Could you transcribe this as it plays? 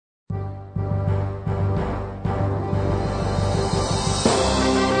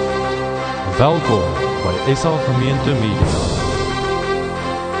Welkom by SA Gemeente Media.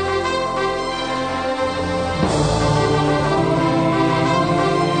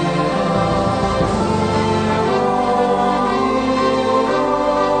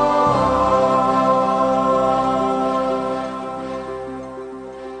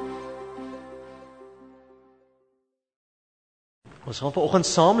 Ons gaan vanoggend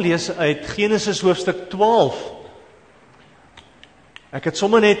saam lees uit Genesis hoofstuk 12. Ek het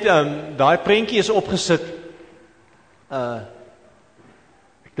sommer net daai prentjie is opgesit.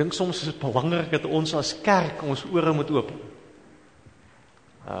 Ek dink soms is dit belangrik dat ons as kerk ons ore moet oop.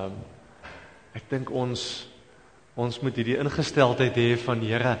 Ek dink ons moet hierdie ingesteldheid hê van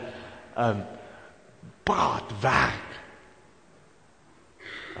Here, praat, werk.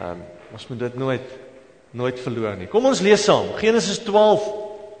 Ons moet dit nooit verloor nie. Kom ons lees saam. Genesis 12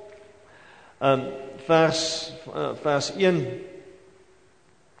 vers 1.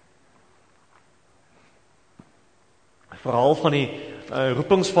 Verhaal van die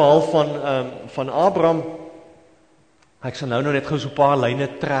roepingsverhaal van Abraham. Ek sal nou net gou so 'n paar lyne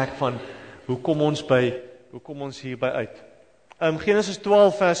trek van hoe kom ons hierby uit. Genesis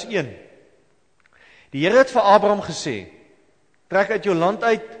 12 vers 1. Die Here het vir Abraham gesê: trek uit jou land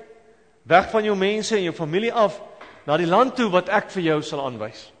uit, weg van jou mense en jou familie af, na die land toe wat ek vir jou sal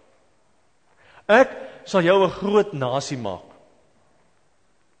aanwys. Ek sal jou 'n groot nasie maak.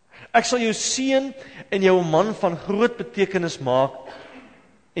 Ek sal jou seën en jou 'n man van groot betekenis maak,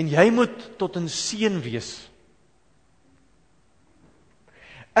 en jy moet tot 'n seën wees.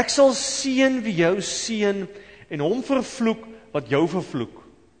 Ek sal seën wie jou seën en hom vervloek wat jou vervloek.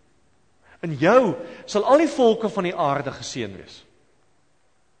 In jou sal al die volke van die aarde geseën wees.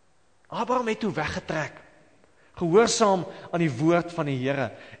 Abraham het toe weggetrek, gehoorsaam aan die woord van die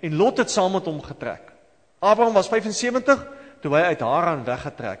Here, en Lot het saam met hom getrek. Abraham was 75 toe hy uit Haran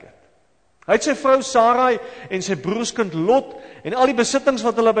weggetrek het. Hy het sy vrou Sarai en sy broerskind Lot en al die besittings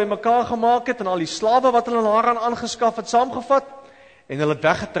wat hulle bymekaar gemaak het en al die slawe wat hulle in Haran aangeskaf het saamgevat en hulle het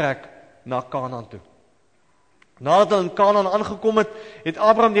weggetrek na Kanaan toe. Nadat hulle in Kanaan aangekom het, het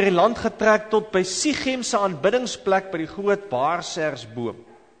Abraham deur die land getrek tot by Sichem se aanbiddingsplek by die groot Baarsersboom.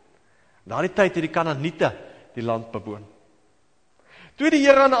 Na die tyd het die Kanaaniete die land bewoon. Toe die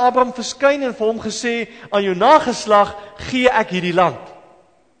Here aan Abraham verskyn en vir hom gesê: aan jou nageslag gee ek hierdie land.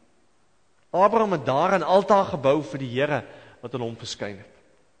 Abraham het daar 'n altaar gebou vir die Here wat aan hom verskyn het.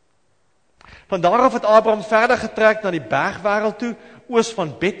 Van daar af het Abraham verder getrek na die bergwêreld toe, oos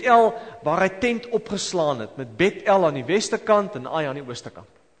van Bethel, waar hy tent opgeslaan het, met Bethel aan die weste kant en Ai aan die ooste kant.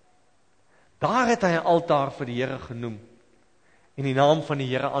 Daar het hy 'n altaar vir die Here genoem en die naam van die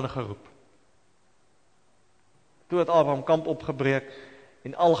Here aangeroep. Toe het Abraham kamp opgebreek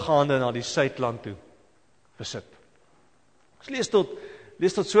en algaande na die suidland toe besit. Ons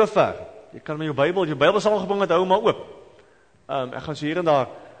lees tot sover. Jy kan met jou Bybel saamgebring het, hou maar oop. Ek gaan so hier en daar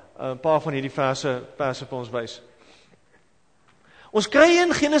 'n paar van hierdie verse vir ons wys. Ons kry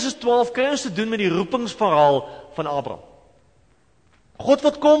in Genesis 12 te doen met die roepingsverhaal van Abraham. God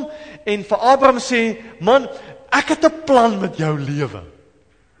wat kom en vir Abraham sê: man, ek het 'n plan met jou lewe.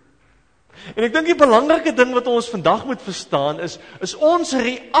 En ek dink die belangrike ding wat ons vandag moet verstaan is ons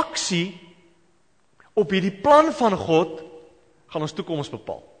reaksie op hierdie plan van God gaan ons toekoms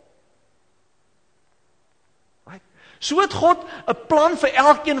bepaal. Right? So het God 'n plan vir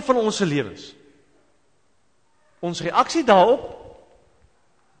elkeen van ons se lewens. Ons reaksie daarop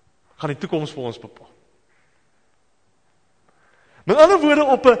gaan die toekoms vir ons bepaal. Met ander woorde,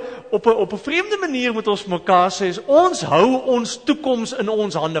 op 'n vreemde manier moet ons mekaar sê, ons hou ons toekoms in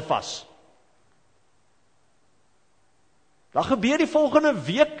ons hande vas. Daar gebeur die volgende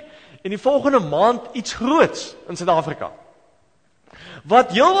week en die volgende maand iets groots in Suid-Afrika,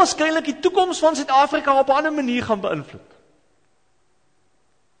 wat heel waarskynlik die toekoms van Suid-Afrika op 'n ander manier gaan beïnvloed.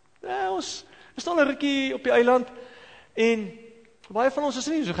 Ons is al 'n rukkie op die eiland, en baie van ons is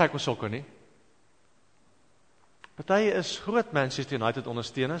nie so gek met sokker nie. Party is groot Manchester United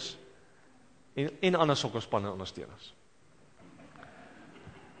ondersteuners en ander sokkerspanne ondersteuners.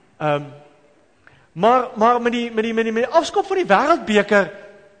 Maar met die afskop van die wêreldbeker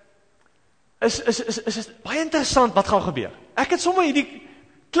is baie interessant wat gaan gebeur. Ek het sommer hierdie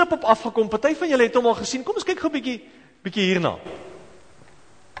klip op afgekom. Party van julle het hom al gesien. Kom ons kyk gou 'n bietjie hierna.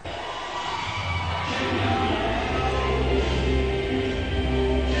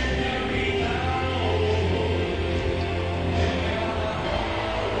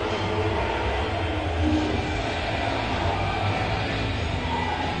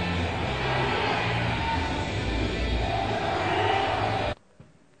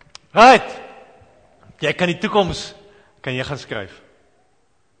 Right. Jy kan die toekoms gaan skryf.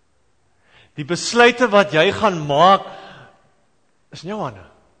 Die besluite wat jy gaan maak, is in jou hande.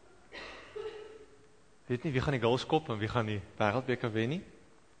 Weet nie wie gaan die goals skop en wie gaan die wêreldbeker wen nie.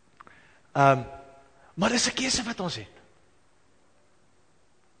 Maar dis 'n keuse wat ons het.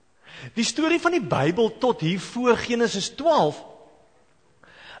 Die storie van die Bybel tot hier voor Genesis 12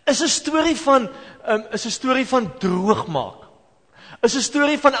 is 'n storie van droogmaak. Is 'n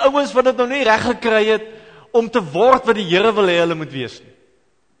storie van ouens wat dit nou nie reg gekry het om te word wat die Here wil hê hulle moet wees nie.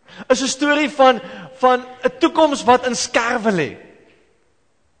 Is 'n storie van 'n toekoms wat in skerwe lê.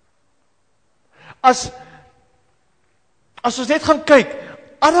 As ons net gaan kyk,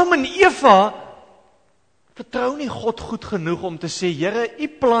 Adam en Eva vertrou nie God goed genoeg om te sê, Here, u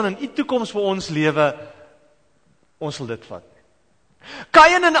plan en u toekoms vir ons lewe, ons sal dit vat.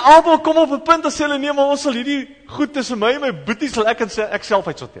 Kain en Abel kom op 'n punt en sê hulle, nee, maar ons sal hierdie goed tussen my en my boetie sal ek self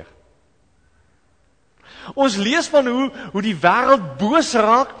uitsorteer. Ons lees van hoe die wêreld boos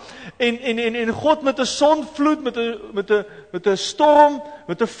raak en God met 'n sonvloed, met 'n storm,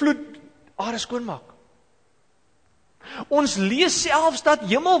 met 'n vloed aarde skoonmaak. Ons lees selfs dat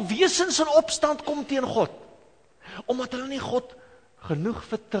hemelwesens in opstand kom teen God, omdat hulle nie God genoeg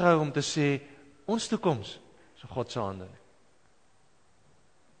vertrou om te sê, ons toekoms is in God se hande nie.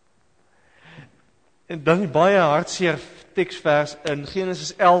 En dan die baie hartseer teksvers in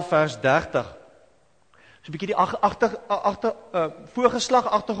Genesis 11 vers 30. So 'n bietjie die voorgeslag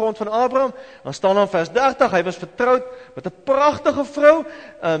agtergrond van Abraham. Dan staan daar in vers 30, hy was vertroud met 'n pragtige vrou.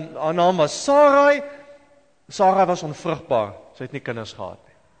 Haar naam was Sarai. Sarai was onvrugbaar. Sy het nie kinders gehad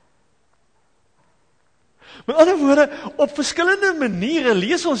nie. Met ander woorde, op verskillende maniere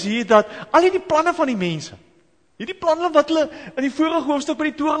lees ons hier dat al die planne van die mense, hierdie planne wat hulle in die vorige hoofstuk by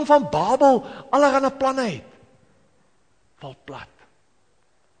die toring van Babel allerlei planne het, val plat.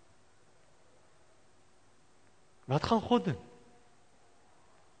 Wat gaan God doen?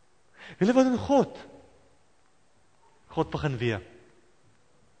 Julle wat doen God? God begin weer.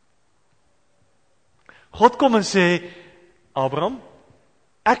 God kom en sê, Abraham,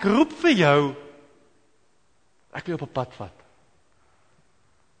 ek roep vir jou, ek wil op 'n pad vat.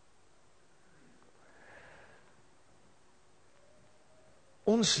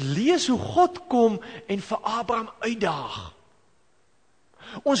 Ons lees hoe God kom en vir Abraham uitdaag.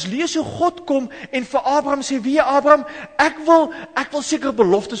 Ons lees hoe God kom en vir Abraham sê, wie Abraham, ek wil seker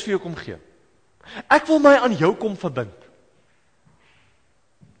beloftes vir jou kom gee. Ek wil my aan jou kom verbind.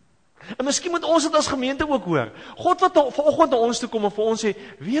 En miskien moet ons dit as gemeente ook hoor. God wat vanoggend na ons toe kom en vir ons sê,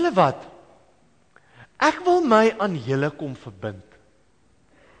 weet julle wat? Ek wil my aan julle kom verbind.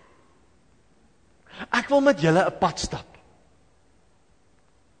 Ek wil met julle 'n pad stap.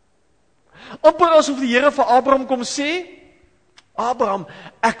 Amper asof die Here vir Abraham kom sê, Abraham,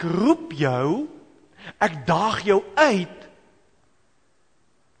 ek roep jou, ek daag jou uit,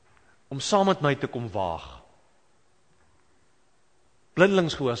 om saam met my te kom waag.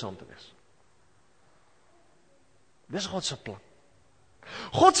 Blindelings gehoorsaam te wees. Dis God se plan.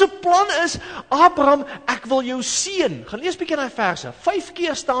 God se plan is, Abraham, ek wil jou seën. Gaan lees bietjie daai verse. 5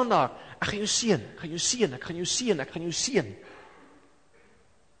 keer staan daar, ek gaan jou seën, ek gaan jou seën, ek gaan jou seën, ek gaan jou seën.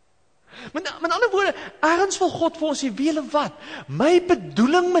 Met ander woorde, ergens wil God vir ons sê, weet julle wat? My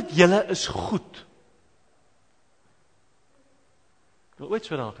bedoeling met julle is goed. Ek het ooit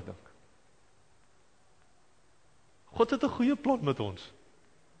so daaraan gedink. God het 'n goeie plan met ons.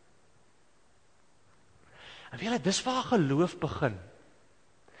 En weet julle, dis waar geloof begin.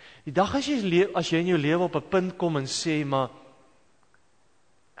 Die dag as jy in jou lewe op 'n punt kom en sê, maar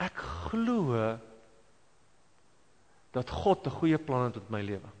ek glo dat God 'n goeie plan het met my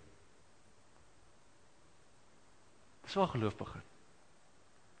lewe. Dis waar geloof begin.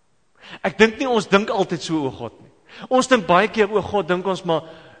 Ek dink nie ons dink altyd so oor God nie. Ons dink baie keer oor God, dink ons maar,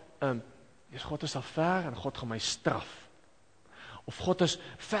 God is al ver en God gaan my straf. Of God is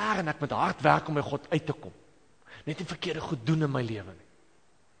ver en ek moet hard werk om by God uit te kom. Net die verkeerde goed doen in my lewe nie.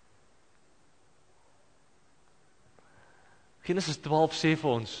 Genesis 12 sê vir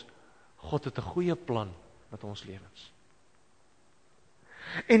ons, God het 'n goeie plan met ons lewens.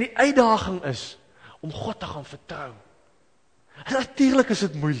 En die uitdaging is om God te gaan vertrou. En natuurlik is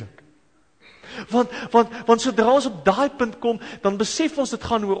dit moeilik. Want sodra ons op daai punt kom, dan besef ons dit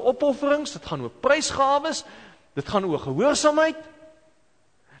gaan oor opofferings, dit gaan oor prysgawes, dit gaan oor gehoorsaamheid,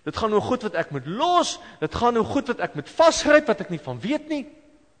 dit gaan oor goed wat ek moet los, dit gaan oor goed wat ek moet vasgryp, wat ek nie van weet nie.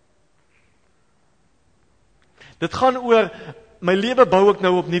 Dit gaan oor, my lewe bou ek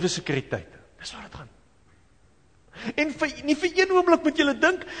nou op nuwe sekuriteit. Dis waar dit gaan. En nie vir een oomblik moet julle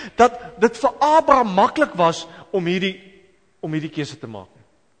dink, dat dit vir Abraham maklik was om hierdie keuse te maak.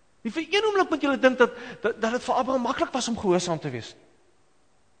 Nie vir een oomblik moet julle dink dat dit vir Abraham maklik was om gehoorsaam te wees.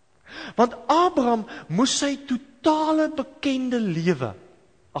 Want Abraham moes sy totale bekende lewe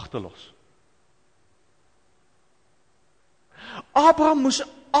agterlos. Abraham moes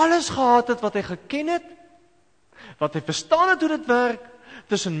alles gehad het wat hy geken het, wat hy verstaan het hoe dit werk,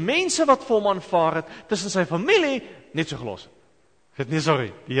 tussen mense wat vir hom aanvaar het, tussen sy familie, net so gelos het. Ek sê nee,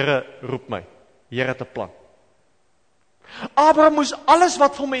 sorry, die Here roep my. Die Here het 'n plan. Abraham moes alles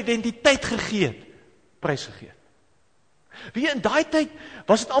wat vir hom identiteit gegee het, prysgegee het. Weet jy, in daai tyd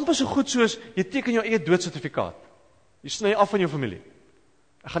was dit amper so goed soos, jy teken jou eie doodsertifikaat. Jy sny af van jou familie.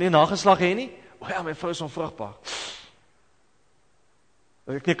 Ek gaan nie 'n nageslag hê nie. O ja, my vrou is onvrugbaar.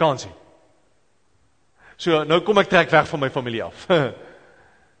 Ek nie kans nie. So, nou kom ek trek weg van my familie af.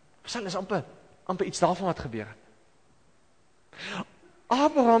 Verstaan, is amper iets daarvan wat gebeur het.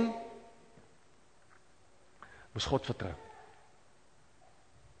 Abraham moes God vertrou.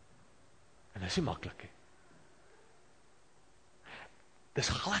 En dit is nie maklik nie. Dis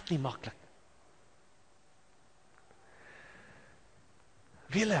glad nie maklik.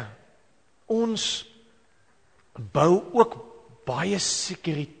 Wiele, ons bou ook baie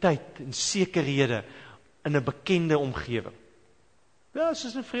sekuriteit en sekerhede in 'n bekende omgewing. Ja,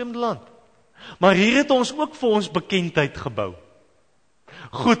 soos 'n vreemde land. Maar hier het ons ook vir ons bekendheid gebou.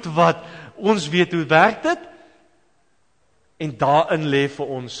 Goed wat ons weet hoe werk dit, en daarin lê vir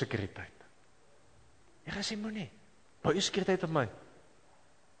ons sekuriteit. Here sê moenie, bou jou sekuriteit op my.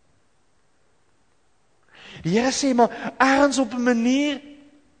 Die Here sê maar ergens op 'n manier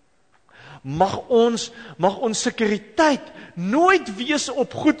mag ons sekuriteit nooit wees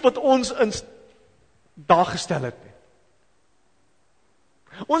op goed wat ons in daar gestel het nie.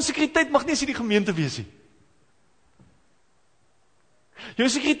 Ons sekuriteit mag nie eens in die gemeente wees nie. Jou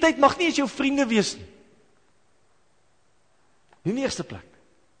sekuriteit mag nie eens jou vriende wees nie. Nie in die eerste plek.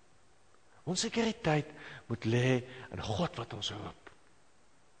 Ons sekuriteit moet lê in God wat ons roep.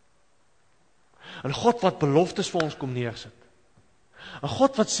 In God wat beloftes vir ons kom neersit. In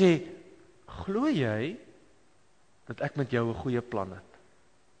God wat sê, glo jy dat ek met jou 'n goeie plan het?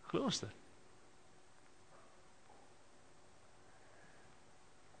 Glo ons dit?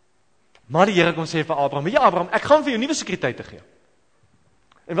 Maar die Here kom sê vir Abraham, ja Abraham, ek gaan vir jou nuwe sekuriteite gee.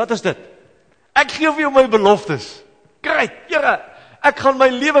 En wat is dit? Ek gee vir jou my beloftes. Great, Here, ek gaan my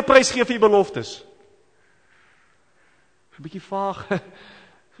lewe prys gee vir die beloftes. 'n Bietjie vaag,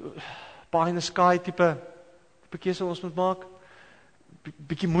 pie in the sky tipe keuse ons moet maak.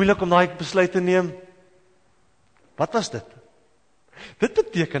 Bietjie moeilik om daai besluit te neem. Wat was dit? Dit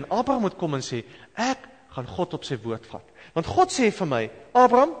beteken, Abraham moet kom en sê, ek gaan God op sy woord vat. Want God sê vir my,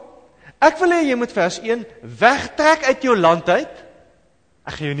 Abraham, ek wil hê jy moet vers 1, wegtrek uit jou land uit,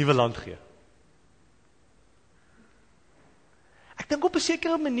 ek gaan jou 'n nuwe land gee. Ek dink op 'n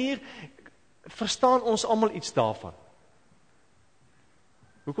sekere manier, verstaan ons almal iets daarvan.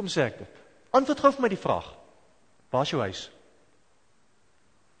 Hoekom sê ek dit? Antwoord gou vir my die vraag, waar is jou huis?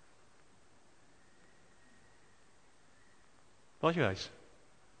 Waar is jou huis?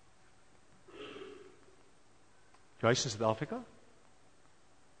 Jou huis in Suid-Afrika?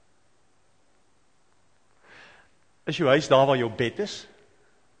 Is jou huis daar waar jou bed is?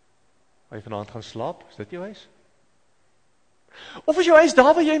 Waar jy vanaand gaan slaap? Is dit jou huis? Of is jou huis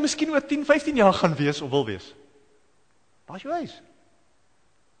daar waar jy miskien oor 10, 15 jaar gaan wees of wil wees? Waar is jou huis?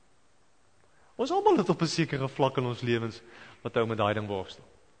 Ons almal het op 'n sekere vlak in ons lewens wat ou met daai ding worstel.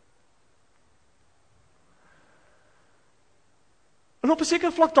 En op 'n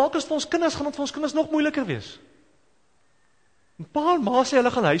sekere vlak dalk is vir ons kinders, gaan dit vir ons kinders nog moeiliker wees. En pa en ma sê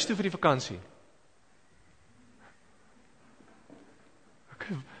hulle gaan huis toe vir die vakansie.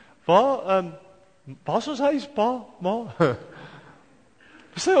 Okay, waar is ons huis, pa, ma?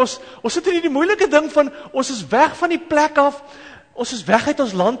 Sê ons sit in die moeilike ding van, ons is weg van die plek af, ons is weg uit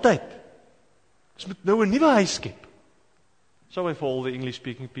ons land uit. Ons moet nou 'n nuwe huis skep. Sorry for all the English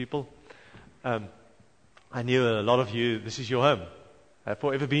speaking people. I knew a lot of you, this is your home. I've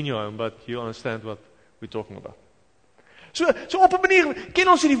forever been your home, but you understand what we're talking about. So op 'n manier ken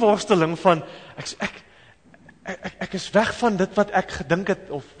ons hierdie worsteling van, ek is weg van dit wat ek gedink het,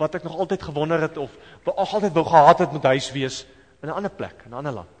 of wat ek nog altyd gewonder het, of wat ek altyd wou gehad het met huis wees, in 'n ander plek, in 'n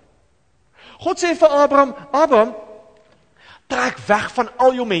ander land. God sê vir Abraham, trek weg van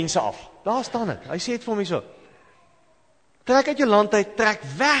al jou mense af. Daar staan dit, hy sê dit vir my so. Trek uit jou land uit, trek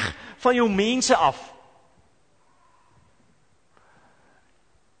weg van jou mense af.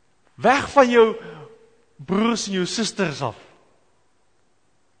 Weg van jou broers en jou susters af.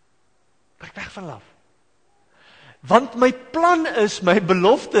 Trek weg van hulle af. Want my plan is, my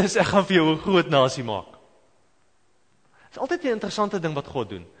belofte is, ek gaan vir jou 'n groot nasie maak. Dit is altyd 'n interessante ding wat God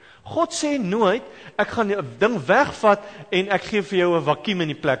doen. God sê nooit, ek gaan 'n ding wegvat en ek gee vir jou 'n vakuum in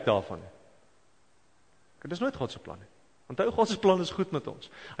die plek daarvan. Dit is nooit God se plan nie. Onthou, God se plan is goed met ons.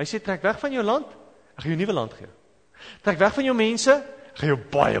 Hy sê, trek weg van jou land, ek gaan jou 'n nuwe land gee. Trek weg van jou mense, ek gaan jou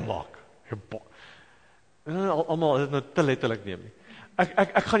baie maak. Almal dit nou te letterlik neem nie.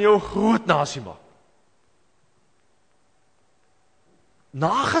 Ek gaan jou 'n groot nasie maak.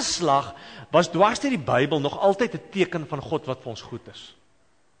 Nageslag was dwars deur die Bybel nog altyd 'n teken van God wat vir ons goed is.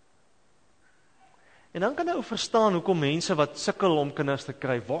 En dan kan jy verstaan hoekom mense wat sukkel om kinders te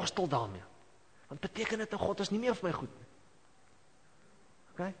kry, worstel daarmee. Want beteken dit nou God is nie meer vir my goed nie.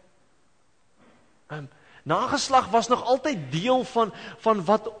 Okay? Nageslag was nog altyd deel van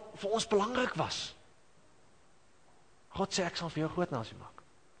wat vir ons belangrik was. God sê, ek sal vir jou groot nasie maak.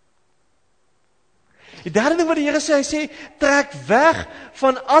 Die derde ding wat die Here sê, hy sê, trek weg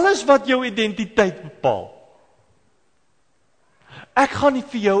van alles wat jou identiteit bepaal. Ek gaan nie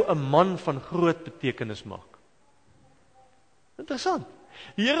vir jou 'n man van groot betekenis maak. Interessant.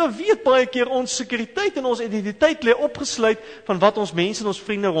 Die Here weet baie keer ons sekuriteit en ons identiteit lê opgesluit van wat ons mense en ons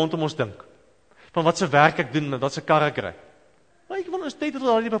vriende rondom ons dink. Van wat se werk ek doen, wat se kar ek ry. Baie van ons tyd het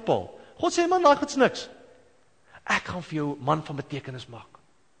al nie bepaal. God sê, man, daai goed's niks. Ek gaan vir jou 'n man van betekenis maak.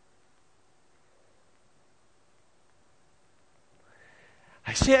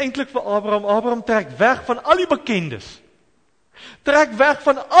 Hy sê eintlik vir Abraham trek weg van al die bekendes. Trek weg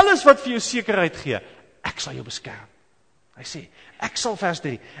van alles wat vir jou sekerheid gee. Ek sal jou beskerm. Hy sê, ek sal vers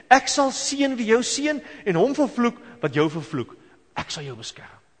 3, ek sal seën wie jou seën en hom vervloek wat jou vervloek. Ek sal jou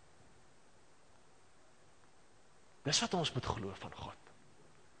beskerm. Dis wat ons moet glo van God.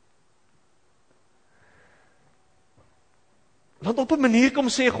 Want op 'n manier kom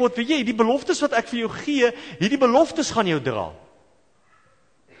sê God, weet jy, die beloftes wat ek vir jou gee, hierdie beloftes gaan jou dra.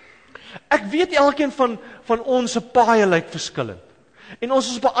 Ek weet elkeen van ons se paaie lyk verskillend. En ons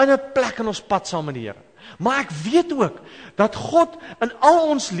is op 'n ander plek in ons pad saam met die Here. Maar ek weet ook dat God in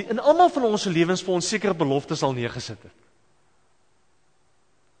almal van ons se lewens vir ons sekere beloftes al neergesit het.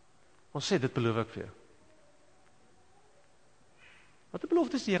 Ons sê dit beloof ek vir jou. Wat 'n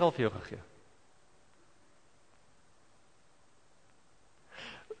belofte is die Here al vir jou gegee?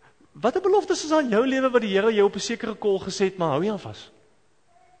 Wat 'n belofte is aan jou lewe wat die Here jou op 'n sekere kol gesê het, maar hou jy aan vas?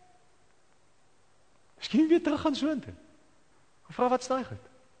 Miskien weer terug gaan soontoe. Vra wat staan goed.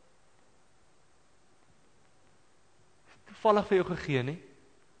 Toevallig vir jou gegee, nie?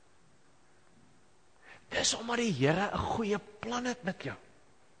 Dis omdat die Here 'n goeie plan het met jou.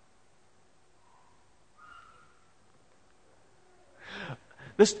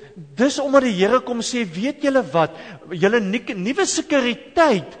 Dis omdat die Here kom sê, weet julle wat, julle nuwe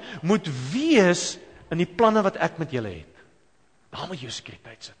sekuriteit moet wees in die planne wat ek met julle het. Daar moet jou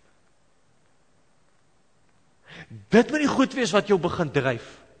sekuriteit sit. Dit moet die goed wees wat jou begin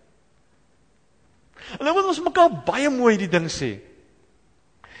dryf. En nou moet ons mekaar baie mooi die ding sê.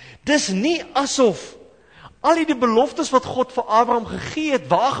 Dis nie asof al die beloftes wat God vir Abraham gegee het,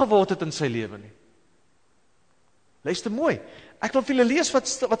 waar geword het in sy lewe nie. Luister mooi. Ek wil vir julle lees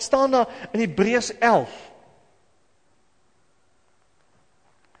wat staan daar in Hebreërs 11.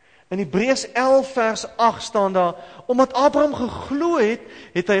 In Hebreërs 11 vers 8 staan daar, omdat Abraham geglo het,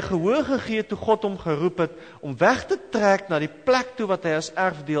 het hy gehoor gegee toe God hom geroep het, om weg te trek na die plek toe wat hy as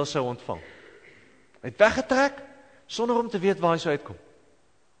erfdeel sou ontvang. Hy het weggetrek, sonder om te weet waar hy sou uitkom.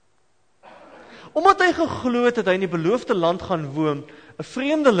 Omdat hy geglo het, het hy in die beloofde land gaan woon, 'n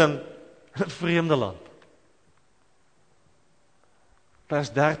vreemdeling in 'n vreemde land.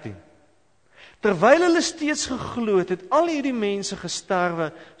 Vers 13. Terwyl hulle steeds geglo het, het al hierdie mense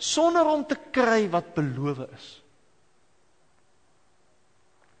gesterwe, sonder om te kry wat beloof is.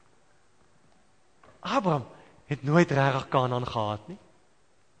 Abraham het nooit regtig Kanaan gehad nie.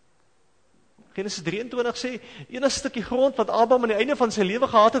 Genesis 23 sê, enige stukkie grond wat Abraham aan die einde van sy lewe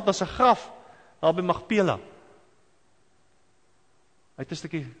gehad het, was 'n graf, daar by Magpela. Hy het 'n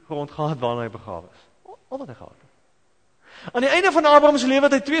stukkie grond gehad waarna hy begrawe is. Al wat hy gehad het. Aan die einde van Abraham se lewe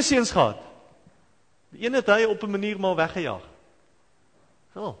het hy 2 seuns gehad. Die een het hy op 'n manier maar weggejaag.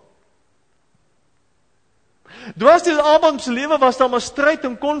 So. Dwars deur Abraham se lewe was daar maar stryd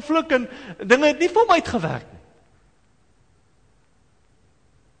en konflik en dinge het nie vir hom uitgewerk nie.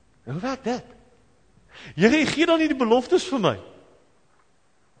 En hoe werk dit? Here, gee dan nie die beloftes vir my.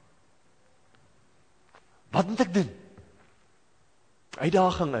 Wat moet ek doen?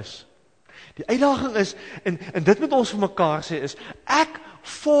 Uitdaging is. Die uitdaging is, en dit moet ons vir mekaar sê, is, ek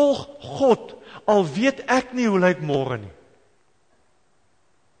volg God, al weet ek nie hoe lyk môre nie.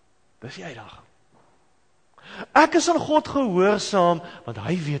 Dis die uitdaging. Ek is aan God gehoorsaam, want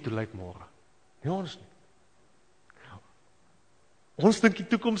hy weet hoe lyk môre. Nie ons nie. Ons dink die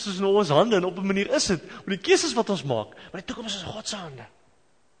toekoms is in ons hande, en op 'n manier is dit, met die keuses wat ons maak, maar die toekoms is in God se hande.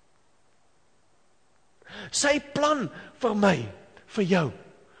 Sy plan vir my, vir jou,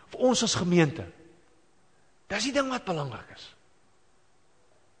 vir ons as gemeente, dis die ding wat belangrik is.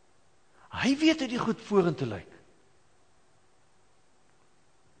 Hy weet hoe die goed vorentoe lyk.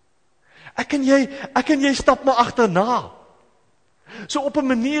 Ek en jy stap maar agterna. So op 'n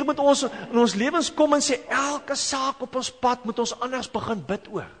manier moet ons in ons lewens kom en sê, elke saak op ons pad moet ons anders begin bid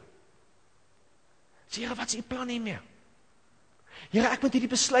oor. Sê, Here, wat is u plan hiermee? Here, ek moet hierdie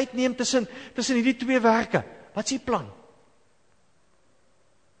besluit neem tussen hierdie twee werke. Wat is u plan?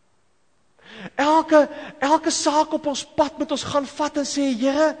 Elke saak op ons pad moet ons gaan vat en sê,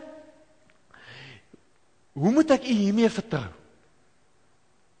 Here, hoe moet ek u hiermee vertrou?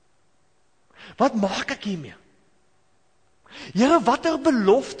 Wat maak ek hiermee? Here, watter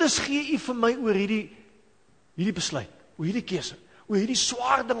beloftes gee u vir my oor hierdie besluit, oor hierdie keuse, oor hierdie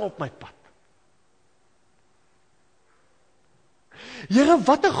swaar ding op my pad? Here,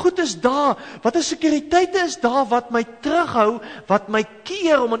 watter goed is daar, watter sekuriteite is daar wat my terughou, wat my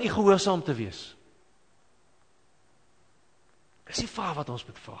keer om aan u gehoorsaam te wees? Dis die vraag wat ons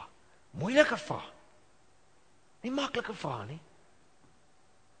moet vra. Moeilike vraag. Nie maklike vraag nie.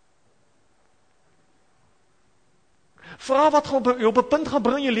 Vraag wat jy op 'n punt gaan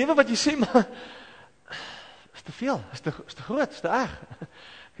bring in jou lewe wat jy sê, maar is te veel, is te groot, is te erg.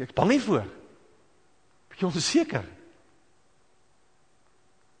 Ek bang hiervoor. Bietjie onseker.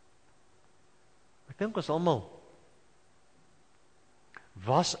 Ek dink ons almal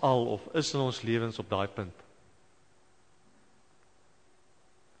was al of is in ons lewens op daai punt.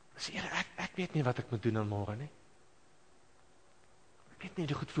 Sê, Here, ek weet nie wat ek moet doen aan môre nie. Ek weet nie hoe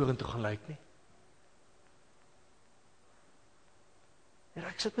dit goed vorentoe gaan lyk nie. Here,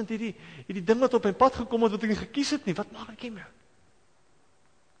 ek sit met hierdie ding wat op my pad gekom het wat ek nie gekies het nie. Wat maak ek hiermee?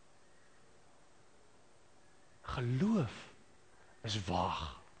 Geloof is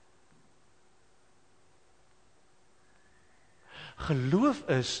waag. Geloof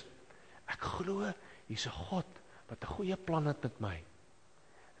is, ek glo, hier's 'n God wat 'n goeie plan het met my.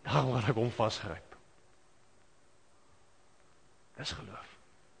 Daarom gaan ek hom vasgryp. Dis geloof.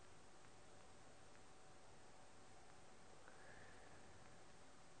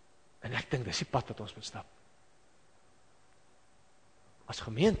 En ek dink dis die pad wat ons moet stap. As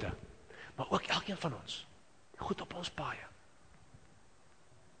gemeente, maar ook elkeen van ons, goed op ons paaie.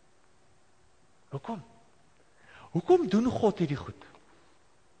 Hoekom? Hoekom doen God hierdie goed?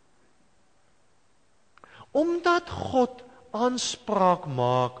 Omdat God aanspraak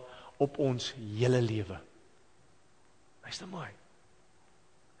maak op ons hele lewe. Is dit mooi?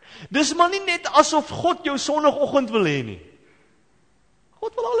 Dis maar nie net asof God jou sonnagoggend wil hê nie.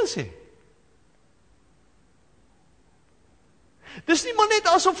 God wil alles hê. Dis nie maar net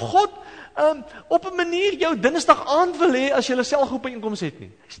asof God op 'n manier jou Dinsdag aand wil hê as jy 'n selgroep byeenkoms het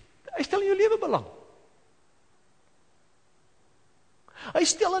nie. Hy stel in jou lewe belang. Hy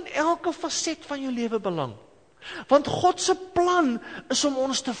stel in elke faset van jou lewe belang. Want God se plan is om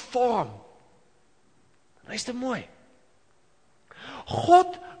ons te vorm. Luister mooi.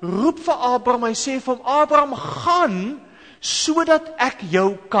 God roep vir Abraham, hy sê vir hom, Abraham, gaan sodat ek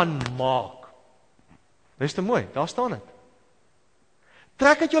jou kan maak. Luister mooi, daar staan dit.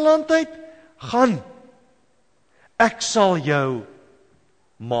 Trek uit jou land uit, gaan. Ek sal jou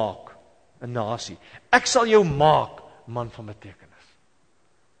maak 'n nasie. Ek sal jou maak man van betekenis.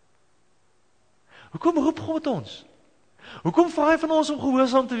 Hoekom roep God ons? Hoekom vra hy van ons om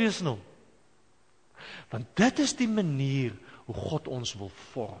gehoorsaam te wees aan hom? Want dit is die manier hoe God ons wil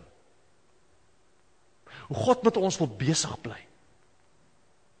vorm. Hoe God met ons wil besig bly.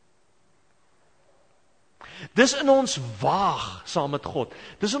 Dis in ons waag saam met God.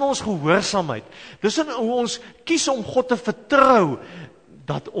 Dis in ons gehoorsaamheid. Dis in hoe ons kies om God te vertrou,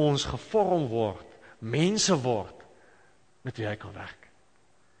 dat ons gevorm word, mense word, met wie hy kan werk.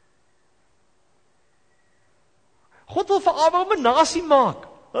 God wil vir Abraham 'n nasie maak.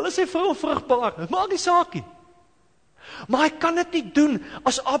 Hulle sê vrou vrugbaar. Dit maak nie saak nie. Maar hy kan dit nie doen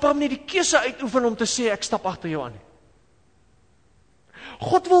as Abraham nie die keuse uitoefen om te sê ek stap agter jou aan nie.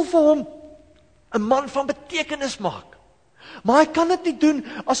 God wil vir hom 'n man van betekenis maak. Maar hy kan dit nie doen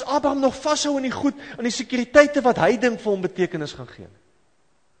as Abraham nog vashou in die goed, in die sekuriteite wat hy dink vir hom betekenis gaan gee.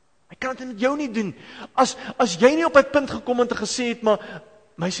 Hy kan dit met jou nie doen as jy nie op 'n punt gekom het en gesê het, maar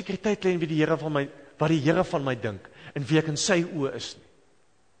my sekuriteit lê in wie die Here van my, wat die Here van my dink en wie ek in sy oë is nie.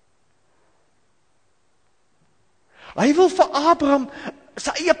 Hy wil vir Abraham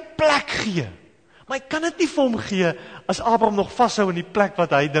sy eie plek gee. Maar hy kan dit nie vir hom gee as Abraham nog vashou in die plek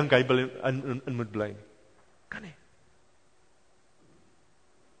wat hy dink hy in moet bly nie. Kan nie.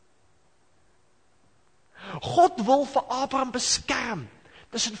 God wil vir Abraham beskerm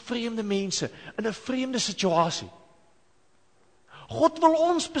tussen vreemde mense in 'n vreemde situasie. God wil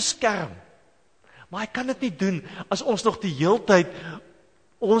ons beskerm, maar hy kan dit nie doen as ons nog die heeltyd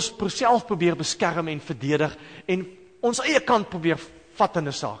ons self probeer beskerm en verdedig en ons eie kant probeer vat in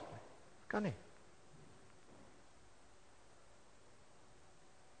 'n saak. Kan nie.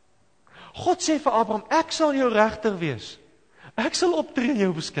 God sê vir Abraham, ek sal jou regter wees. Ek sal optree en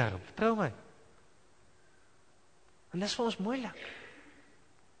jou beskerm. Vertrou my. En dis vir ons moeilik.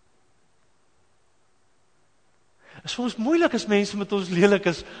 Dit is vir ons moeilik as mense met ons lelik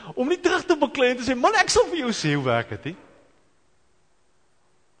is, om nie terug te beklei en te sê, man, ek sal vir jou sê hoe werk dit, nie?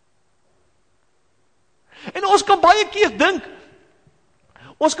 En ons kan baie keer dink,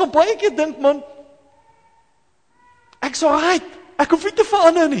 man, ek sal right, ek hoef nie te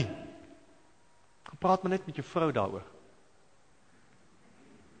verander nie. Praat maar net met jou vrou daaroor.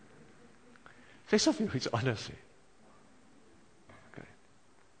 Sy sal vir jou iets anders sê. Okay.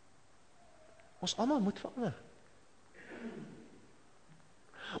 Ons almal moet verander.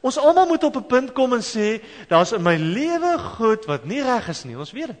 Ons almal moet op 'n punt kom en sê, daar's in my lewe goed wat nie reg is nie.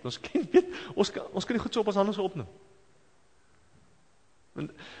 Ons weet dit. Ons kan die goed so op ons hande so opnoem.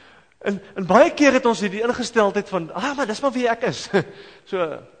 En baie keer het ons hierdie ingesteldheid van, maar dis maar wie ek is. So,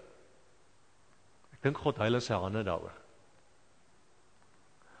 ek dink God huil in sy hande daaroor.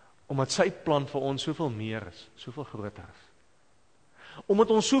 Omdat sy plan vir ons soveel meer is, soveel groter is. Omdat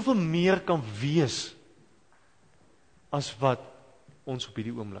ons soveel meer kan wees as wat ons op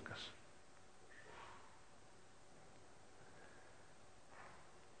hierdie oomblik is.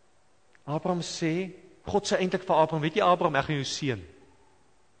 Abraham sê, God sê eintlik vir Abraham, weet jy Abraham, ek gaan jou seën.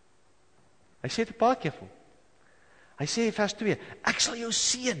 Hy sê dit 'n paar keer vir hom. Hy sê in vers 2, ek sal jou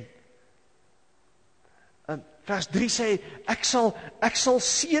seën. En vers 3 sê, ek sal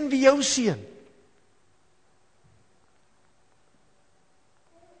seën wie jou seën.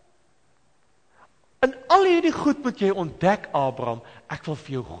 In al hierdie goed moet jy ontdek, Abraham, ek wil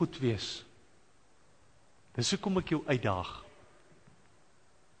vir jou goed wees. Dis hoekom ek jou uitdaag.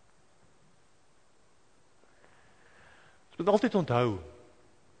 Jy moet altyd onthou,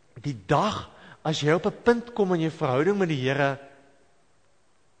 die dag as jy op 'n punt kom in jou verhouding met die Here,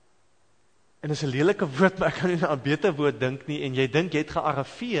 en dis 'n lelike woord, maar ek kan nie aan 'n beter woord dink nie, en jy dink jy het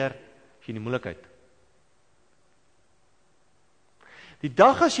gearriveer, is jy in die moeilikheid. Die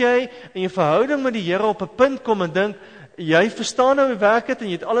dag as jy in jou verhouding met die Here op 'n punt kom en dink, jy verstaan nou hoe werk dit en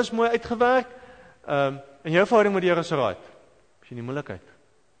jy het alles mooi uitgewerk, en jou verhouding met die Here is right, is jy in die moeilikheid.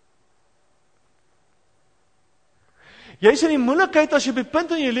 Jy is in die moeilikheid as jy op die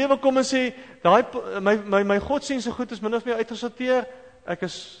punt in jou lewe kom en sê, my godsdienste goed is min of meer uitgesorteer, ek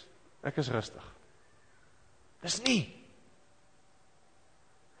is rustig. Dis nie.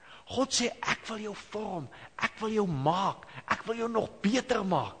 God sê, ek wil jou vorm, ek wil jou maak, ek wil jou nog beter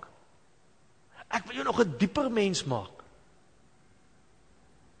maak. Ek wil jou nog 'n dieper mens maak.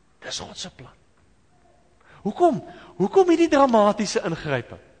 Dis God se plan. Hoekom hierdie dramatiese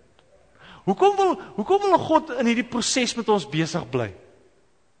ingryping? Hoekom wil God in hierdie proses met ons besig bly?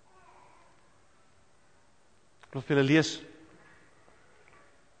 Ek wil vir julle lees.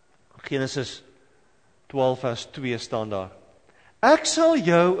 Genesis 12 vers 2 staan daar. Ek sal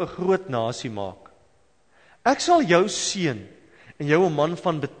jou 'n groot nasie maak. Ek sal jou seën en jou 'n man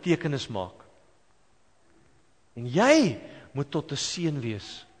van betekenis maak. En jy moet tot 'n seën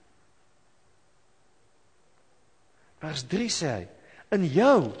wees. Vers 3 sê hy, in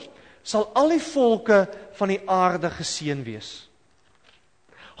jou sal al die volke van die aarde geseën wees.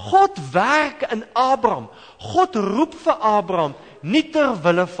 God werk in Abraham. God roep vir Abraham, nie ter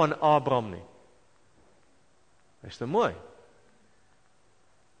wille van Abraham nie. Is dit mooi?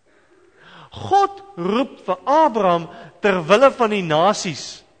 God roep vir Abraham ter wille van die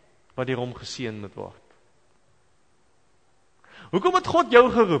nasies wat deur hom geseën moet word. Hoekom het God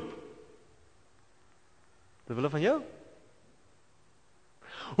jou geroep? Ter wille van jou?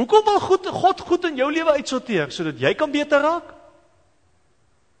 Hoekom wil God goed in jou lewe uitsorteer, sodat jy kan beter raak?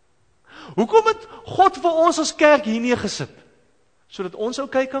 Hoekom het God vir ons as kerk hier neergesit, sodat ons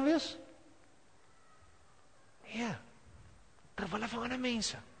okay kan wees? Ja, ter wille van ander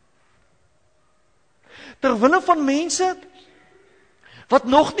mense. Ter wille van mense wat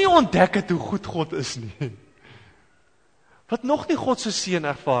nog nie ontdek het hoe goed God is nie. Wat nog nie God se seën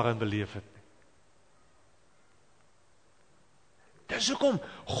ervaar en beleef het nie. Dis hoekom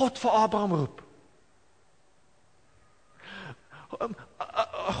God vir Abraham roep.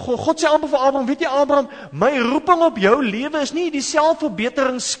 God sê amper vir Abraham, weet jy Abraham, my roeping op jou lewe is nie die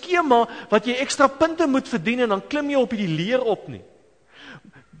selfverbeteringsskema wat jy ekstra punte moet verdien en dan klim jy op die leer op nie.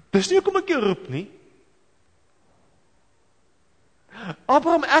 Dis nie hoekom ek jou roep nie.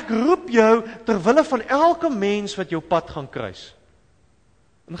 Abraham, ek roep jou terwille van elke mens wat jou pad gaan kruis.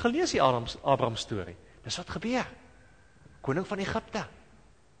 En gelees die Abraham storie. Dis wat gebeur. Koning van Egipte.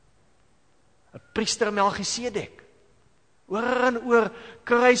 'n Priester Melchisedek. Oor en oor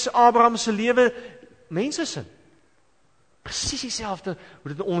kruis Abraham se lewe mense sin. Presies dieselfde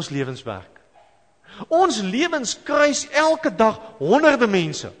hoe dit in ons lewens werk. Ons lewens kruis elke dag honderde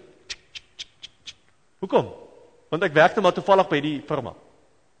mense. Hoekom? Want ek werkte maar toevallig by die firma.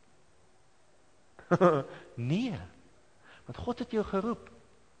 Nee, want God het jou geroep.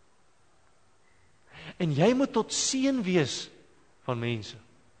 En jy moet tot seën wees van mense.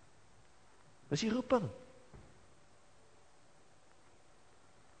 Dis die roeping.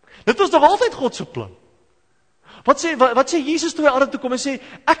 Dit was nog altyd God se plan. Wat sê Jesus toe hy aarde toe kom en sê,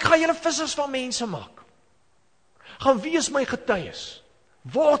 ek gaan julle vissers van mense maak. Gaan wees my getuies.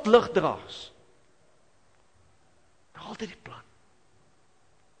 Word ligdraers. Altyd die plan.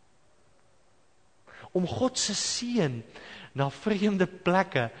 Om God se seën na vreemde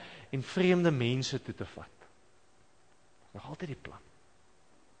plekke en vreemde mense toe te vat. Nog altyd die plan.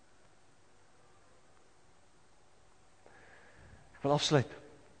 Ek wil afsluit.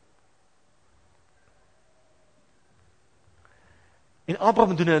 En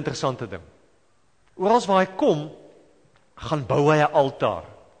Abraham doen 'n interessante ding. Oral waar hy kom, gaan bou hy 'n altaar.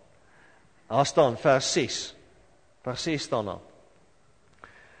 Daar staan vers 6. Vers 6 staan daar.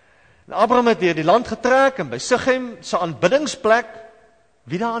 En Abraham het deur die land getrek en by Sichem se aanbiddingsplek,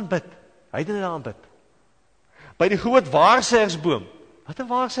 wie daar aanbid? Hy het daar aanbid. By die groot waarsêersboom. Wat 'n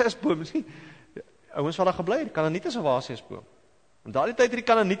waarsêersboom? Ouens wat daar gebly, Kanaaniete se waarsêersboom. En daardie tyd het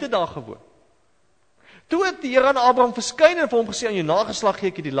die Kanaaniete daar gewoon. Toe het die Here aan Abraham verskyn en vir hom gesê, aan jou nageslag gee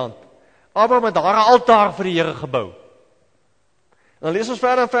ek die land. Abraham het daar 'n altaar vir die Here gebou. En dan lees ons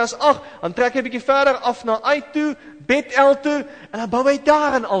verder in vers 8, dan trek hy 'n bietjie verder af na Ai toe, Bethel toe, en dan bou hy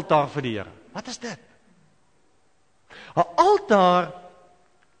daar 'n altaar vir die Here. Wat is dit? 'n Altaar,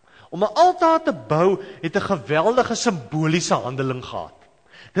 om 'n altaar te bou, het 'n geweldige simboliese handeling gehad.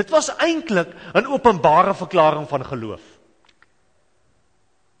 Dit was eintlik 'n openbare verklaring van geloof.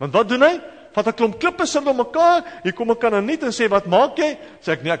 Want wat doen hy? Vat 'n klomp klippe sit om mekaar, hier kom 'n Kanaaniet en sê, wat maak jy?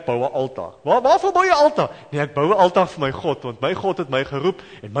 Sê ek, nee, ek bou 'n altaar. Waarvoor bou jy 'n altaar? Nee, ek bou 'n altaar vir my God, want my God het my geroep,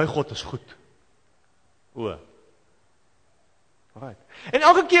 en my God is goed. Alright. En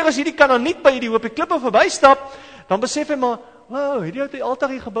elke keer as hierdie Kanaaniet by hierdie hoopie klippe verbystap, dan besef hy maar, wow, hierdie het die altaar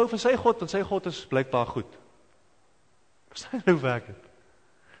hier gebou vir sy God, en sy God is blykbaar goed. Verstaan jy hoe werk dit?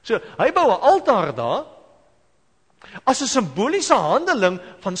 So, hy bou 'n altaar daar, as 'n simboliese handeling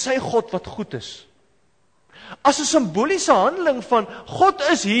van sy God wat goed is. As 'n simboliese handeling van God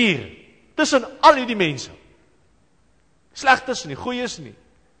is hier, tussen al hierdie mense. Slegtes en die goeies nie.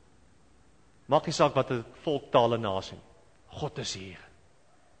 Maak nie saak wat 'n volk, taal en nasie. God is hier.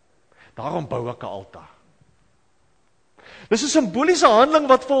 Daarom bou ek 'n altaar. Dis 'n simboliese handeling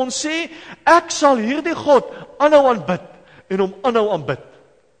wat vir ons sê, ek sal hierdie God aanhou aanbid en hom aanhou aanbid.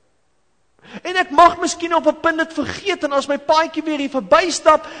 En ek mag miskien op 'n punt dit vergeet, en as my paadjie weer hier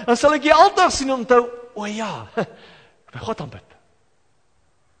verbystap, dan sal ek die altaar sien en onthou, o ja, by God aanbid.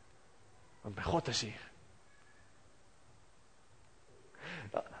 Want by God is hier.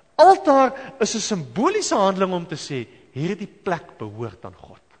 Altaar is 'n simboliese handeling om te sê, hierdie plek behoort aan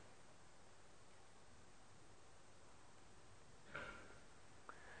God.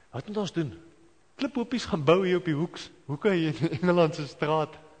 Wat moet ons doen? Kliphoopies gaan bou hier op die hoeke hier in Engeland se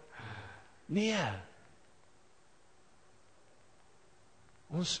straat. Nee.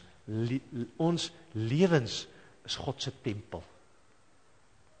 Ons lewens is God se tempel.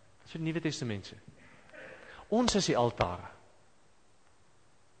 Dit is die Nuwe Testament sê. Ons is die altare.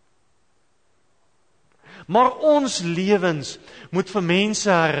 Maar ons lewens moet vir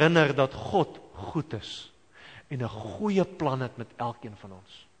mense herinner dat God goed is en 'n goeie plan het met elkeen van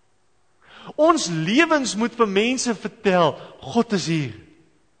ons. Ons lewens moet vir mense vertel, God is hier.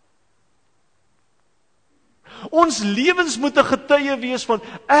 Ons lewens moet 'n getuie wees van,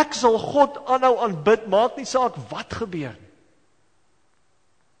 ek sal God aanhou aanbid, maak nie saak wat gebeur nie.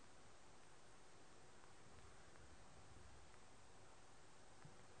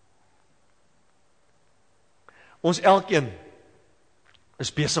 Ons elkeen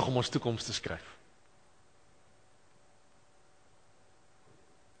is besig om ons toekoms te skryf.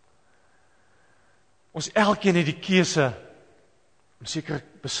 Ons elkeen het die keuse om sekere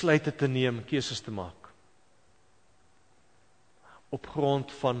besluite te neem, keuses te maak. Op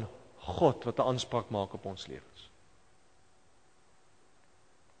grond van God wat 'n aanspraak maak op ons lewens.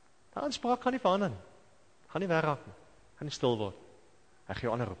 Die aanspraak gaan nie verander nie. Gaan nie wegraak nie. Gaan nie stil word. Hy gee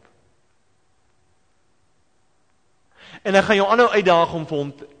jou ander roep. En ek gaan jou aanhou uitdaag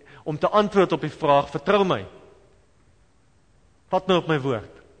om te antwoord op die vraag, vertrou my. Vat my op my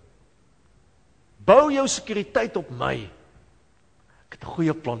woord. Bou jou sekuriteit op my. Ek het 'n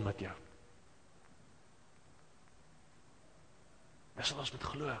goeie plan met jou. Dis wat ons moet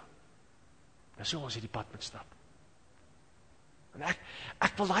glo. Dis hoe ons hierdie pad moet stap. En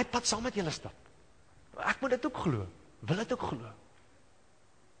ek wil daai pad saam met julle stap. Ek moet dit ook glo. Wil dit ook glo.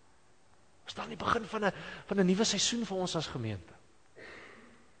 Ons staan aan die begin van 'n nuwe seisoen vir ons as gemeente.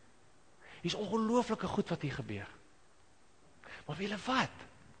 Hier is ongelooflike goed wat hier gebeur. Maar weet julle wat?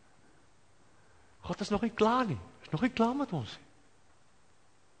 God is nog nie klaar nie. Hy is nog nie klaar met ons nie.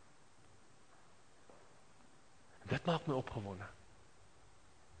 En dit maak my opgewonde.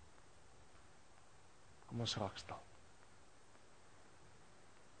 Kom ons raak stil.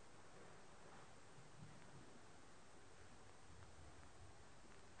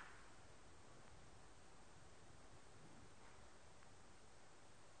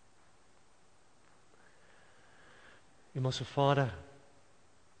 Hemelse Vader,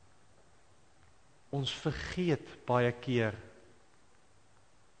 ons vergeet baie keer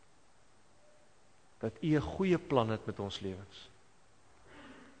dat U 'n goeie plan het met ons lewens.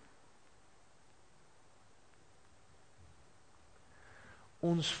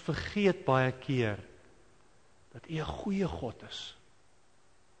 Ons vergeet baie keer dat U 'n goeie God is.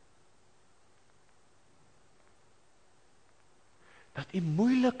 Dat U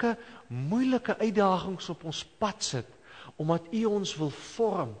moeilike uitdagings op ons pad sit, omdat U ons wil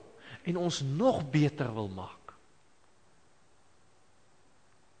vorm en ons nog beter wil maak.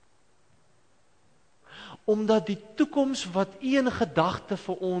 Omdat die toekoms wat U in gedagte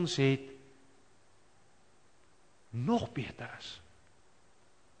vir ons het, nog beter is.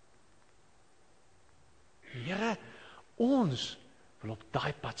 Here, ons wil op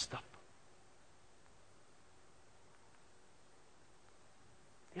daai pad stap.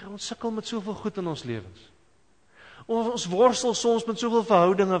 Here, ons sukkel met soveel goed in ons lewens. Ons worstel soms met soveel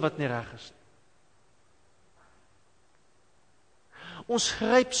verhoudinge wat nie reg is. Ons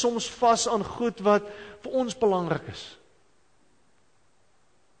gryp soms vas aan goed wat vir ons belangrik is.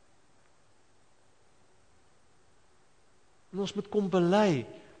 En ons moet kom bely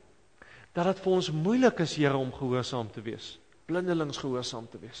dat dit vir ons moeilik is, Here, om gehoorsaam te wees. Blindelings gehoorsaam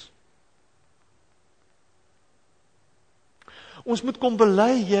te wees. Ons moet kom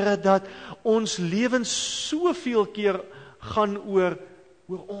bely, Here, dat ons lewens soveel keer gaan oor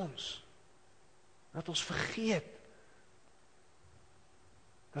ons. Dat ons vergeet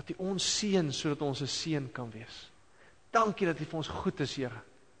dat U ons seën sodat ons 'n seën kan wees. Dankie dat U vir ons goed is, Here.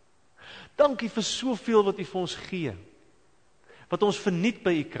 Dankie vir soveel wat U vir ons gee. Wat ons verniet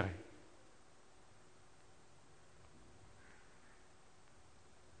by U kry.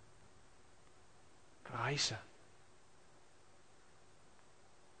 Vir huise.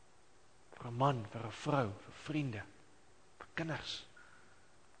 Vir 'n man, vir 'n vrou, vir vriende, vir kinders.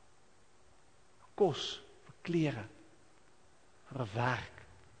 Vir kos, vir klere, vir 'n werk.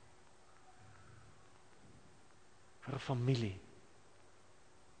 Vir 'n familie.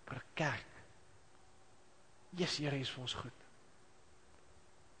 Vir 'n kerk. Jesus, Here, is vir ons goed.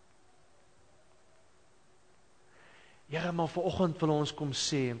 Here, maar vanoggend wil ons kom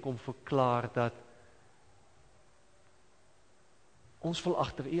sê en kom verklaar dat ons wil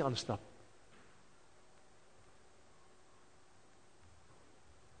agter U aanstap.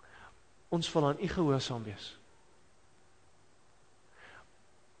 Ons wil aan U gehoorsaam wees.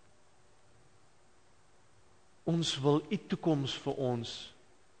 Ons wil U toekoms vir ons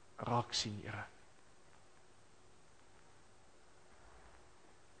raak sien, Here.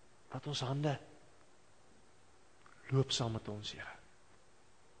 Laat ons hande loop saam met ons, Here.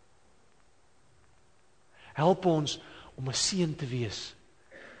 Help ons om 'n seën te wees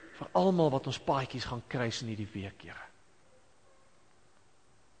vir almal wat ons paadjies gaan kruis in hierdie week, Here.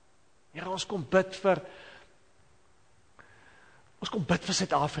 Here, ons kom bid vir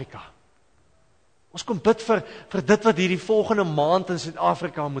Suid-Afrika. Ons kom bid vir dit wat hierdie volgende maand in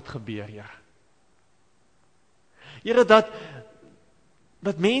Suid-Afrika moet gebeur, Here. Here,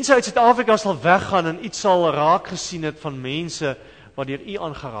 dat mense uit Suid-Afrika sal weggaan en iets sal raak gesien het van mense wat deur U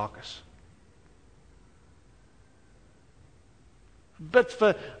aangeraak is. Bid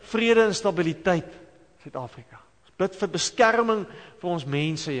vir vrede en stabiliteit in Suid-Afrika. Bid vir beskerming vir ons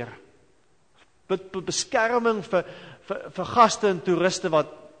mense, Here. Bid vir beskerming vir gaste en toeriste wat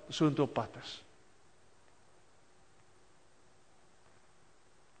soontoe op pad is.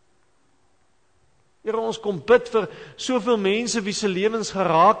 Here, ons kom bid vir soveel mense wie se lewens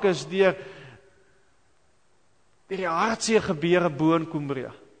geraak is deur die hartseer gebeure bo in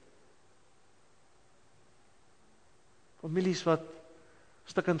Kumbria. Families wat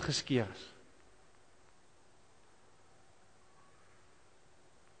stukkend geskeur is.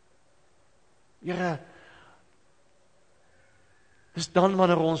 Here, dis dan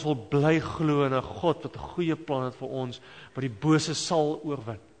wanneer ons wil bly glo in 'n God wat 'n goeie plan het vir ons, wat die bose sal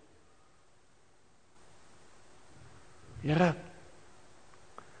oorwin. Here,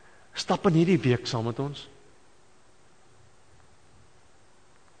 stap in hierdie week saam met ons.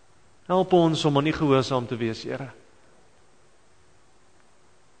 Help ons om nie gehoorsaam te wees, Here.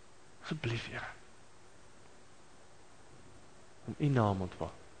 Asseblief, Here. Om U naam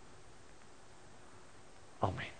ontwil. Amen.